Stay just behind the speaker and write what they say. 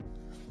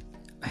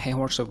Hey,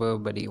 what's up,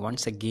 everybody?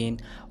 Once again,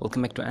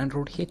 welcome back to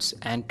Android Hits,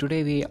 and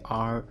today we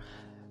are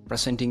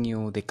presenting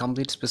you the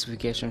complete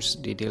specifications,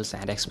 details,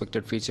 and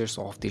expected features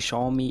of the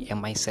Xiaomi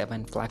Mi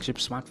 7 flagship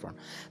smartphone.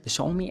 The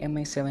Xiaomi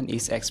Mi 7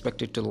 is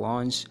expected to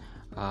launch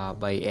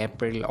by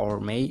April or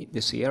May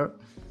this year.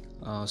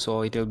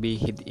 So it will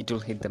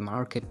hit the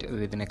market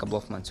within a couple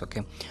of months.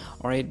 Okay,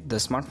 all right. The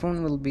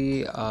smartphone will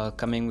be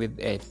coming with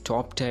a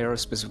top tier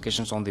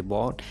specifications on the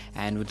board,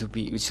 and which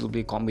will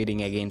be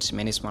competing against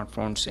many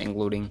smartphones,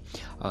 including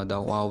the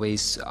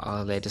Huawei's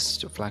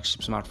latest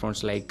flagship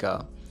smartphones like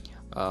the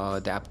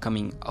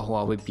upcoming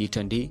Huawei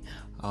P20,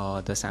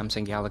 the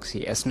Samsung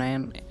Galaxy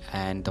S9,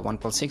 and the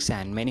OnePlus 6,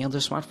 and many other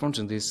smartphones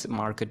in this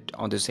market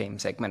on the same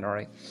segment. All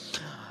right.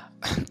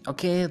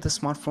 Okay, the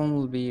smartphone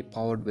will be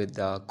powered with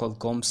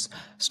Qualcomm's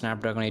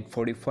Snapdragon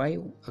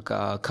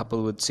 845,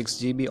 coupled with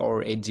 6GB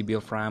or 8GB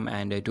of RAM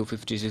and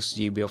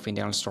 256GB of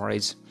internal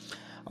storage.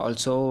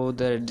 Also,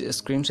 the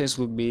screen size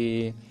will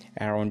be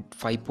around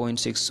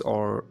 5.6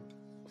 or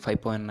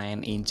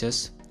 5.9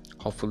 inches,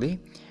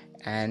 hopefully,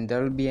 and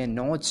there will be a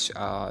notch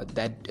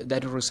that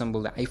will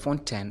resemble the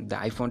iPhone 10. The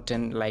iPhone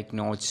 10 like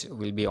notch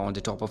will be on the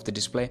top of the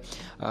display.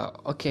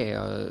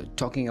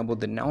 Talking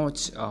about the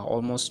notch,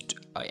 almost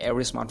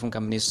every smartphone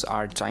companies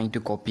are trying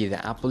to copy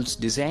the Apple's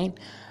design.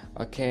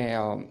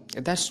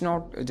 That's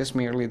not just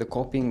merely the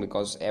copying,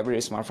 because every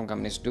smartphone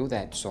companies do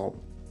that, so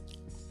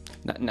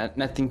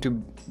nothing to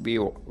be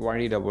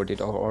worried about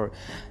it, or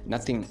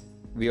nothing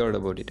weird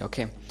about it.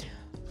 Okay,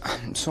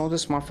 so the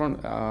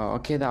smartphone,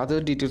 the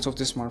other details of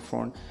the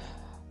smartphone.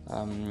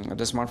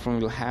 The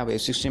smartphone will have a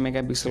 60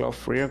 megapixel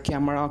of rear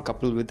camera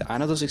coupled with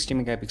another 60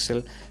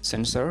 megapixel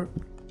sensor,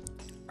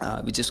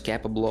 which is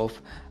capable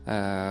of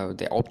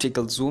the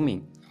optical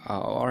zooming.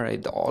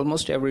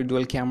 Almost every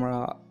dual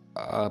camera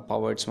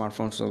powered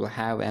smartphones will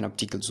have an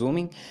optical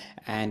zooming,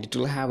 and it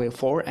will have a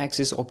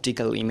 4-axis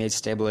optical image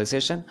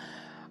stabilization.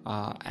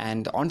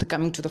 And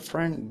coming to the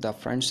front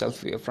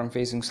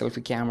facing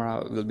selfie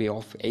camera will be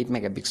of 8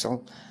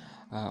 megapixel.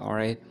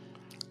 The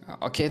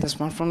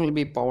smartphone will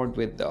be powered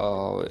with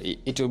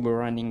it will be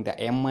running the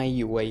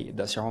MIUI,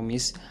 the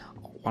Xiaomi's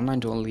one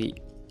and only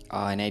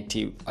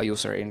native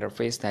user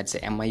interface. That's the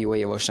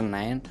MIUI version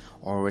 9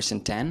 or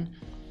version 10.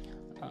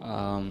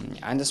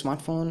 And the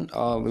smartphone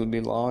will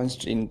be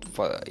launched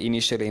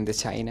initially in the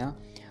China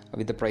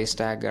with the price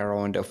tag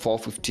around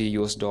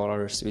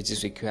 $450, which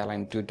is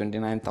equivalent to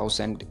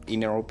 29,000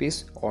 Indian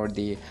rupees, or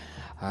the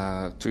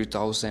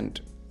 3,000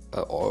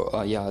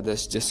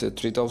 that's just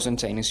 3,000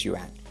 Chinese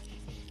yuan.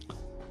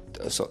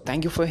 So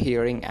thank you for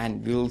hearing,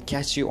 and we'll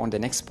catch you on the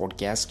next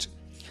podcast.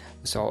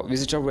 So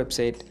visit our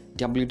website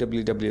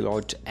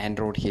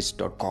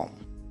www.androidhits.com.